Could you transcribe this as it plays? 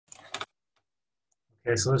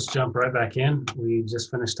Okay, so let's jump right back in. We just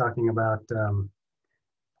finished talking about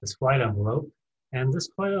this flight envelope, and this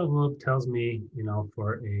flight envelope tells me,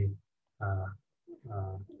 for a uh,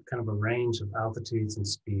 kind of a range of altitudes and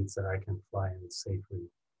speeds that I can fly in safely.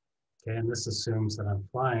 Okay, and this assumes that I'm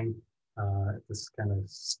flying at this kind of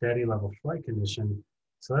steady level flight condition.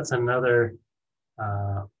 So that's another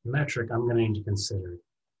metric I'm going to need to consider.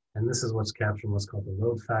 And this is what's captured in what's called the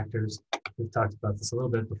load factors. We've talked about this a little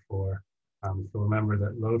bit before. So remember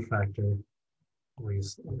that load factor,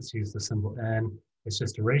 let's use the symbol N. It's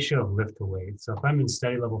just a ratio of lift to weight. So if I'm in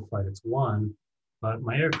steady level flight, it's 1, but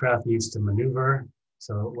my aircraft needs to maneuver.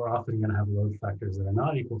 So we're often going to have load factors that are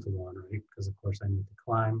not equal to 1, right? Because of course I need to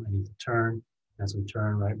climb, I need to turn. As we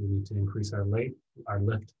turn, right, we need to increase our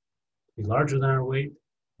lift to be larger than our weight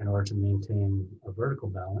in order to maintain a vertical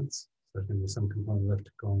balance. So there's going to be some component lift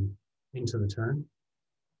going into the turn.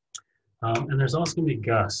 And there's also going to be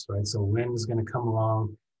gusts, right? So wind is going to come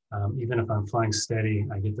along. Even if I'm flying steady,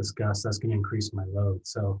 I get this gust, that's going to increase my load.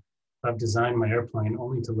 So if I've designed my airplane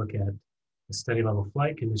only to look at a steady level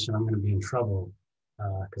flight condition, I'm going to be in trouble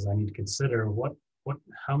because I need to consider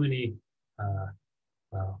how many,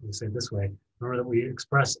 let me say it this way. Remember that we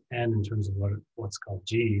express N in terms of what's called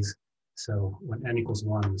G's. So when N equals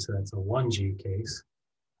 1, so that's a 1G case.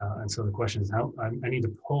 And so the question is how I need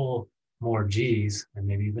to pull more G's and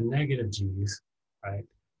maybe even negative G's, right?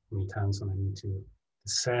 Many times when I need to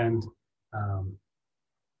descend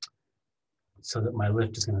so that my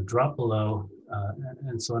lift is going to drop below.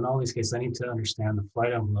 And so in all these cases, I need to understand the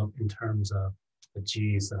flight envelope in terms of the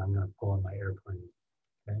G's that I'm going to pull in my airplane,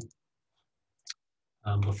 okay?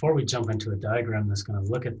 Before we jump into a diagram that's going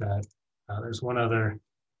to look at that, there's one other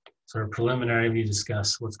sort of preliminary we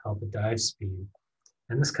discuss what's called the dive speed.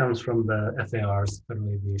 And this comes from the FARs, Federal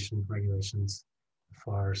Aviation Regulations,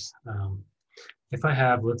 FARs. If I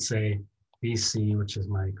have, let's say, BC, which is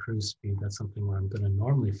my cruise speed, that's something where I'm going to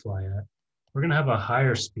normally fly at, we're going to have a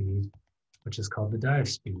higher speed, which is called the dive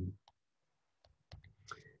speed.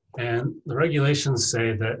 And the regulations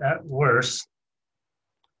say that at worst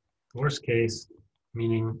case,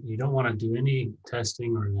 meaning you don't want to do any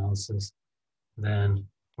testing or analysis, then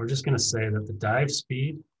we're just going to say that the dive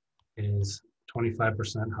speed is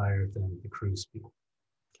 25% higher than the cruise speed,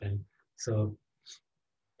 okay? So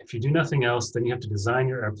if you do nothing else, then you have to design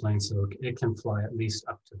your airplane so it can fly at least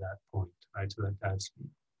up to that point, right, to that dive speed.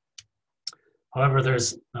 However,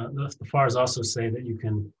 there's the FARs also say that you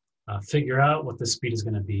can figure out what the speed is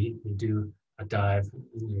going to be. You do a dive,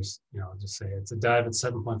 and there's, just say it's a dive at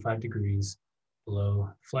 7.5 degrees below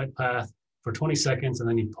flight path for 20 seconds, and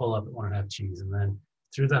then you pull up at 1.5 G's, and then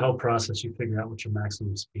through that whole process, you figure out what your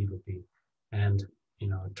maximum speed would be. And,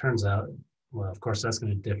 it turns out, well, of course, that's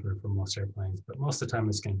going to differ for most airplanes, but most of the time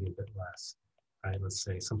it's going to be a bit less, right? Let's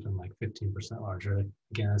say something like 15% larger.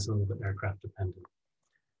 Again, it's a little bit aircraft dependent.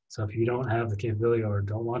 So if you don't have the capability or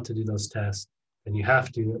don't want to do those tests, then you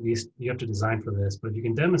have to design for this. But if you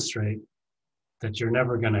can demonstrate that you're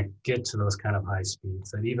never going to get to those kind of high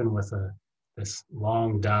speeds, that even with this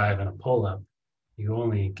long dive and a pull-up, you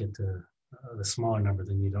only get to the smaller number,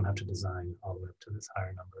 then you don't have to design all the way up to this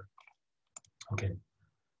higher number. Okay,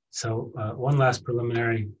 so one last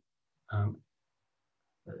preliminary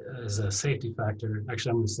is a safety factor.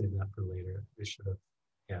 Actually, I'm going to save that for later. We should have,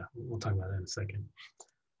 yeah, we'll talk about that in a second.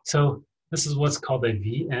 So this is what's called a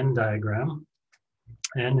V-N diagram.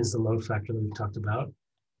 N is the load factor that we've talked about.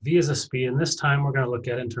 V is a speed, and this time we're going to look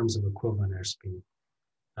at it in terms of equivalent airspeed.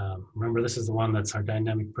 Remember, this is the one that's our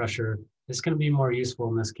dynamic pressure. It's going to be more useful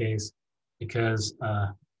in this case because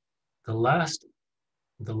the last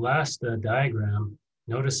diagram,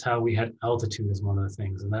 notice how we had altitude as one of the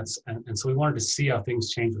things, and so we wanted to see how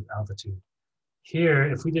things change with altitude. Here,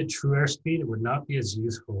 if we did true airspeed, it would not be as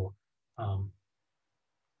useful.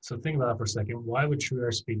 So think about that for a second. Why would true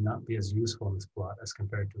airspeed not be as useful in this plot as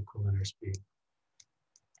compared to equivalent airspeed?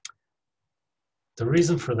 The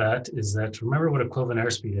reason for that is that, remember what equivalent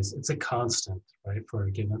airspeed is. It's a constant, right, for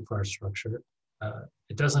our structure.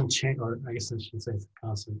 It doesn't change, or I guess I should say it's a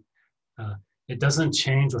constant. It doesn't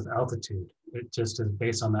change with altitude. It just is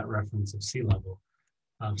based on that reference of sea level.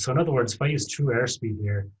 So in other words, if I use true airspeed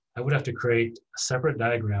here, I would have to create a separate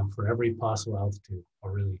diagram for every possible altitude,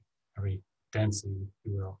 or really every density, if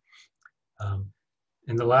you will.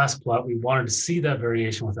 In the last plot, we wanted to see that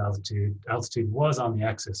variation with altitude. Altitude was on the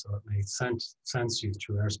axis, so it made sense to use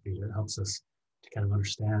true airspeed. It helps us to kind of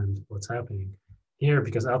understand what's happening. Here,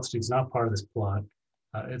 because altitude is not part of this plot,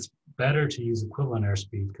 it's better to use equivalent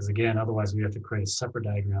airspeed because, again, otherwise we have to create a separate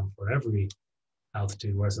diagram for every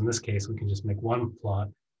altitude, whereas in this case, we can just make one plot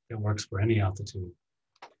that works for any altitude.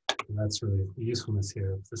 And that's really the usefulness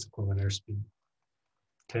here of this equivalent airspeed.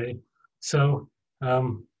 Okay, so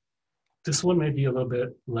this one may be a little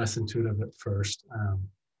bit less intuitive at first,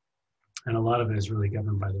 and a lot of it is really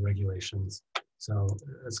governed by the regulations. So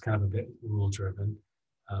it's kind of a bit rule driven,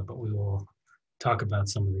 but we will talk about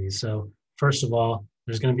some of these. So first of all,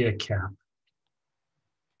 there's going to be a cap.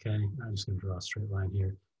 Okay, I'm just going to draw a straight line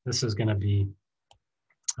here. This is going to be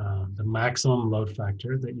the maximum load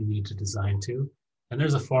factor that you need to design to. And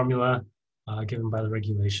there's a formula given by the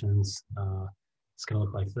regulations. It's going to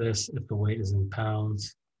look like this if the weight is in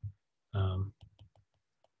pounds.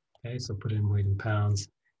 Okay, so put in weight in pounds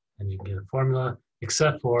and you can get a formula,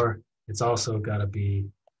 except for it's also got to be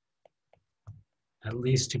at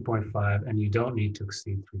least 2.5 and you don't need to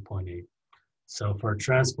exceed 3.8. So for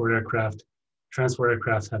transport aircraft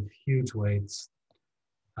have huge weights.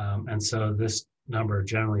 And so this number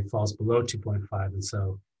generally falls below 2.5. And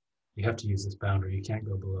so you have to use this boundary. You can't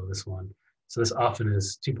go below this one. So this often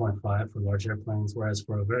is 2.5 for large airplanes, whereas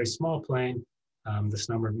for a very small plane, this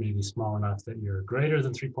number may be small enough that you're greater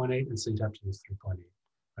than 3.8, and so you'd have to use 3.8.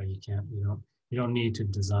 Right? You don't need to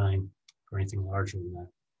design for anything larger than that.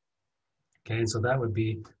 Okay, and so that would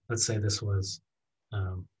be, let's say this was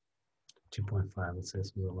 2.5. Let's say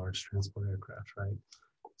this was a large transport aircraft, right?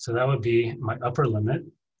 So that would be my upper limit.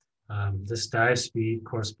 This dive speed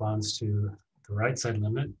corresponds to the right side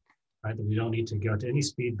limit, right? That we don't need to go to any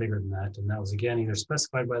speed bigger than that. And that was, again, either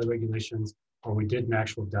specified by the regulations or we did an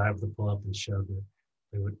actual dive with the pull-up and showed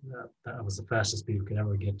that that was the fastest speed we could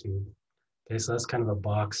ever get to. Okay, so that's kind of a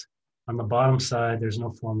box. On the bottom side, there's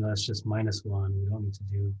no formula. It's just -1. We don't need to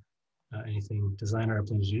do anything, design our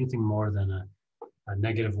airplanes do anything more than a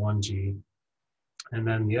 -1G. And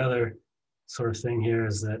then the other sort of thing here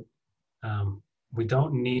is that we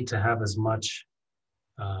don't need to have as much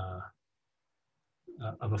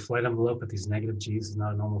of a flight envelope at these negative G's. Is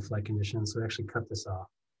not a normal flight condition, so we actually cut this off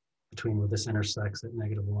between where this intersects at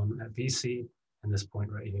 -1 at VC and this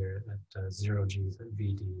point right here at 0 G's at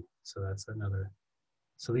VD. So that's another.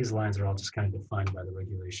 So these lines are all just kind of defined by the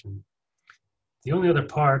regulation. The only other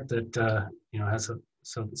part that has a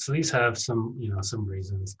so these have some some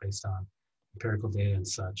reasons based on empirical data and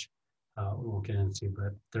such. We won't get into,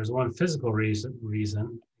 but there's one physical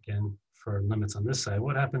reason again for limits on this side.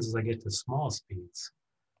 What happens is I get to small speeds.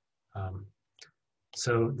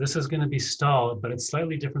 So this is going to be stalled, but it's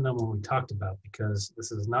slightly different than what we talked about because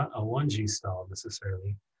this is not a 1G stall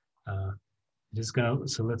necessarily. It is going to,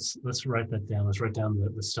 so let's write that down. Let's write down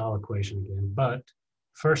the stall equation again. But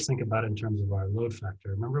first think about it in terms of our load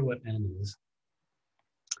factor. Remember what N is.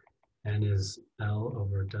 N is L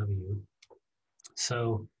over W.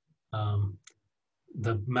 So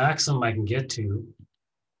the maximum I can get to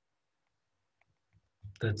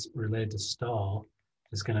that's related to stall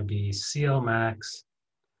is going to be CL max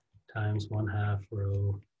times 1/2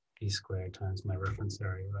 rho p squared times my reference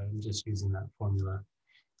area, right? I'm just using that formula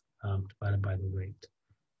divided by the weight.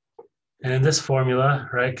 And in this formula,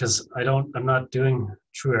 right, because I'm not doing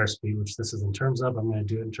true airspeed, which this is in terms of, I'm going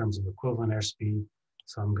to do it in terms of equivalent airspeed.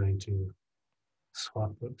 So I'm going to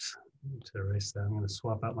swap, oops, to erase that, I'm going to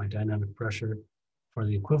swap out my dynamic pressure for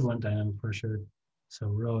the equivalent dynamic pressure. So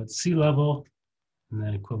rho at sea level, and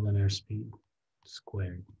then equivalent airspeed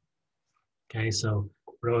squared. Okay, so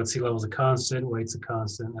rho at sea level is a constant, weight's a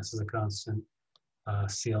constant, S is a constant,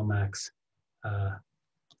 CL max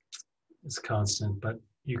is constant, but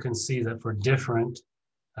you can see that for different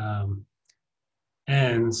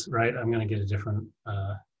ends, right, I'm going to get a different,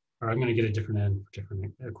 or I'm going to get a different end for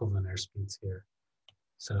different equivalent airspeeds here.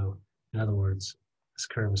 So in other words, this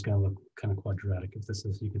curve is going to look kind of quadratic. If this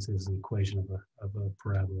is, you can see this is an equation of a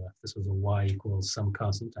parabola. If this was a y equals some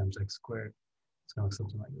constant times x squared, it's going to look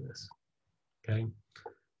something like this. Okay,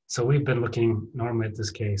 so we've been looking normally at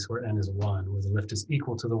this case where n is 1, where the lift is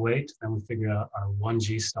equal to the weight, then we figure out our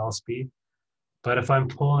 1G stall speed. But if I'm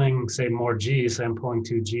pulling, say, more G's, say I'm pulling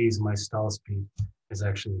 2 G's, my stall speed is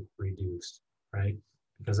actually reduced, right?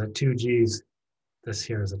 Because at 2 G's, this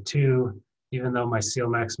here is a 2, even though my CL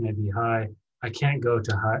max may be high, I can't go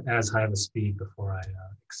to as high of a speed before I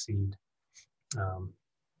exceed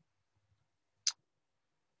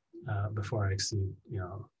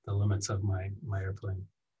the limits of my airplane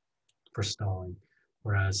for stalling.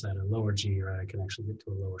 Whereas at a lower G, right, I can actually get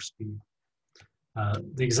to a lower speed.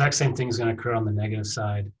 The exact same thing is going to occur on the negative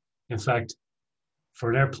side. In fact, for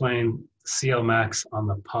an airplane, CL max on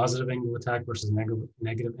the positive angle of attack versus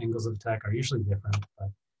negative angles of attack are usually different,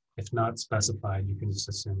 but if not specified, you can just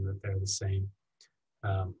assume that they're the same,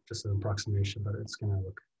 just an approximation, but it's going to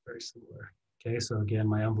look very similar. Okay, so again,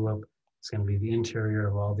 my envelope is going to be the interior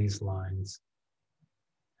of all these lines,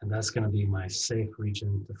 and that's going to be my safe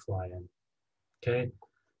region to fly in. Okay,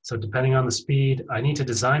 So depending on the speed, I need to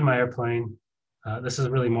design my airplane. This is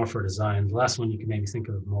really more for design. The last one you can maybe think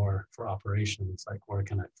of more for operations, like where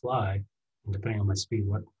can I fly? And depending on my speed,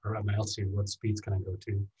 or at my altitude, what speeds can I go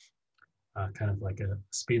to? Kind of like a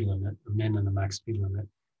speed limit, a min and a max speed limit.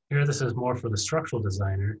 Here, this is more for the structural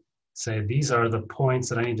designer. Say these are the points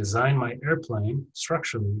that I need to design my airplane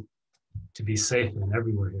structurally to be safe and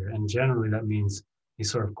everywhere here. And generally that means these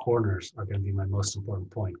sort of corners are going to be my most important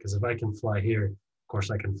point, because if I can fly here, of course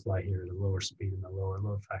I can fly here at a lower speed and a lower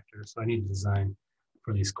load factor. So I need to design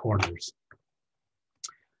for these corners.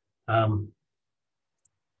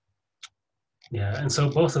 Yeah, and so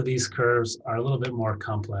both of these curves are a little bit more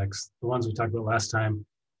complex. The ones we talked about last time,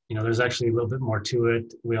 there's actually a little bit more to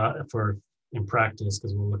it. We ought for in practice,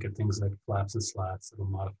 because we'll look at things like flaps and slats that will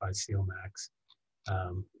modify CLmax.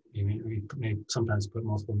 We may sometimes put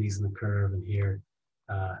multiple knees in the curve, and here,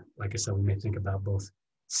 like I said, we may think about both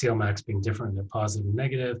CLmax being different in positive and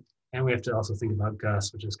negative, and we have to also think about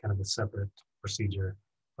Gus, which is kind of a separate procedure,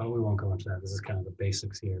 but we won't go into that. This is kind of the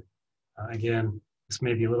basics here. Again, this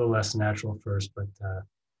may be a little less natural first, but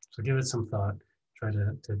so give it some thought. Try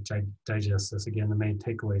to digest this. Again, the main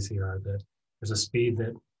takeaways here are that there's a speed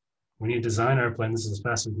that we need to design our plane. This is as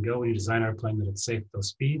fast as we can go. We need to design our plane that it's safe at those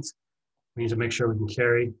speeds. We need to make sure we can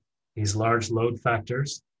carry these large load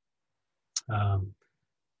factors.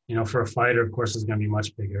 For a fighter, of course, it's going to be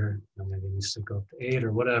much bigger. Maybe it needs to go up to 8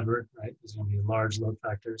 or whatever, right? There's going to be large load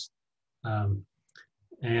factors.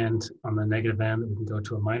 And on the negative end, we can go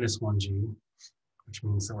to a -1g, which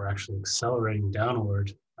means that we're actually accelerating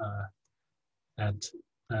downward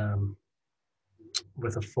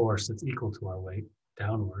with a force that's equal to our weight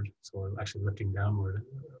downward. So we're actually lifting downward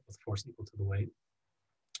with force equal to the weight.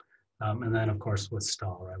 And then, of course, with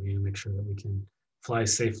stall, right? We need to make sure that we can fly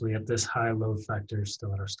safely at this high load factor,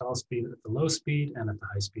 still at our stall speed, at the low speed, and at the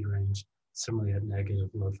high speed range. Similarly, at negative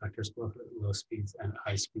load factors, both at low speeds and at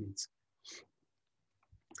high speeds.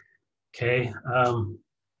 Okay.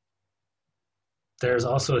 There's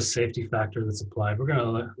also a safety factor that's applied. We're going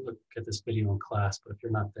to look at this video in class, but if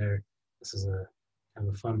you're not there, this is a kind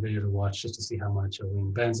of a fun video to watch just to see how much a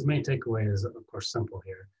wing bends. The main takeaway is, of course, simple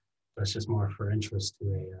here, but it's just more for interest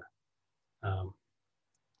to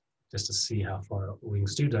just to see how far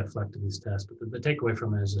wings do deflect in these tests. But the takeaway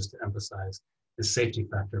from it is just to emphasize this safety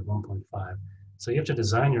factor of 1.5. So you have to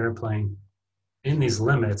design your airplane in these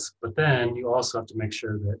limits, but then you also have to make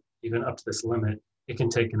sure that even up to this limit, it can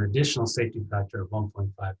take an additional safety factor of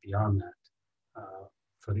 1.5 beyond that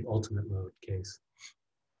for the ultimate load case.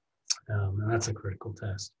 And that's a critical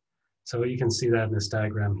test. So you can see that in this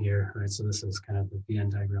diagram here, right? So this is kind of the V-n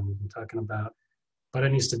diagram we've been talking about, but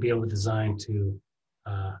it needs to be able to design to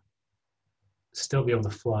still be able to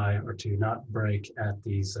fly or to not break at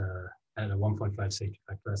these at a 1.5 safety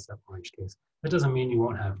factor. That's that orange case. That doesn't mean you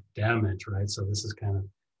won't have damage, right? So this is kind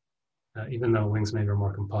of, even though wings maybe are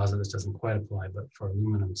more composite, this doesn't quite apply, but for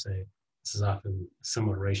aluminum, say, this is often a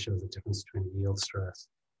similar ratio of the difference between yield stress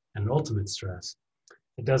and ultimate stress.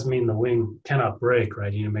 It does mean the wing cannot break,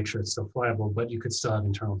 right? You need to make sure it's still flyable, but you could still have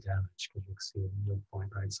internal damage because you can see the yield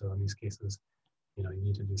point, right? So in these cases, you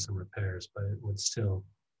need to do some repairs, but it would still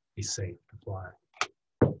be safe to fly.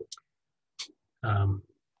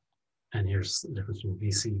 And here's the difference between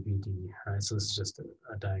VC, VD, right? So this is just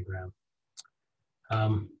a diagram.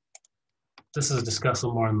 This is discussed a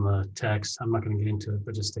little more in the text. I'm not going to get into it,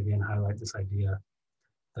 but just again highlight this idea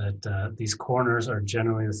that these corners are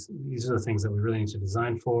generally, these are the things that we really need to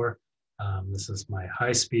design for. This is my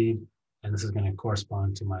high speed, and this is going to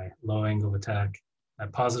correspond to my low angle of attack.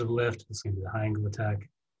 At positive lift, this is going to be the high angle attack.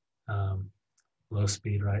 Low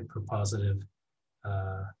speed, right, for positive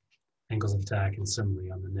angles of attack, and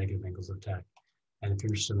similarly on the negative angles of attack. And if you're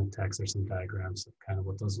interested in the text, there's some diagrams of kind of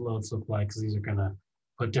what those loads look like, because these are going to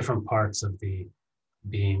put different parts of the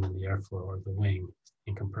beam and the airflow or the wing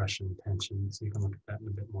in compression and tension. So you can look at that in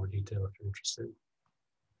a bit more detail if you're interested.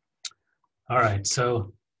 All right,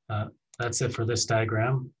 so that's it for this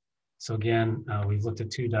diagram. So again, we've looked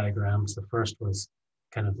at two diagrams. The first was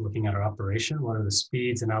kind of looking at our operation. What are the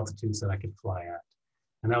speeds and altitudes that I could fly at?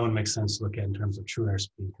 And that one makes sense to look at in terms of true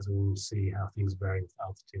airspeed, because we will see how things vary with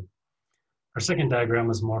altitude. Our second diagram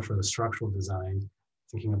was more for the structural design,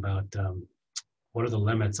 thinking about what are the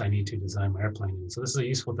limits I need to design my airplane in. So this is a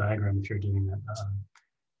useful diagram if you're doing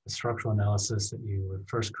a structural analysis, that you would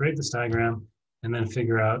first create this diagram and then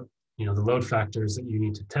figure out the load factors that you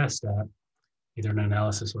need to test at, either an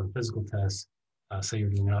analysis or a physical test. Say you're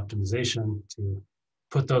doing an optimization, to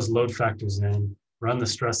put those load factors in, run the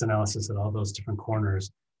stress analysis at all those different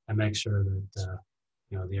corners, and make sure that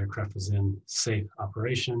the aircraft is in safe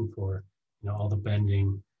operation for all the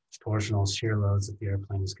bending, torsional shear loads that the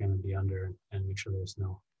airplane is going to be under, and make sure there's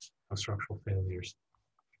no structural failures.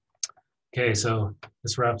 Okay, so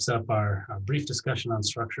this wraps up our brief discussion on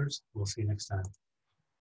structures. We'll see you next time.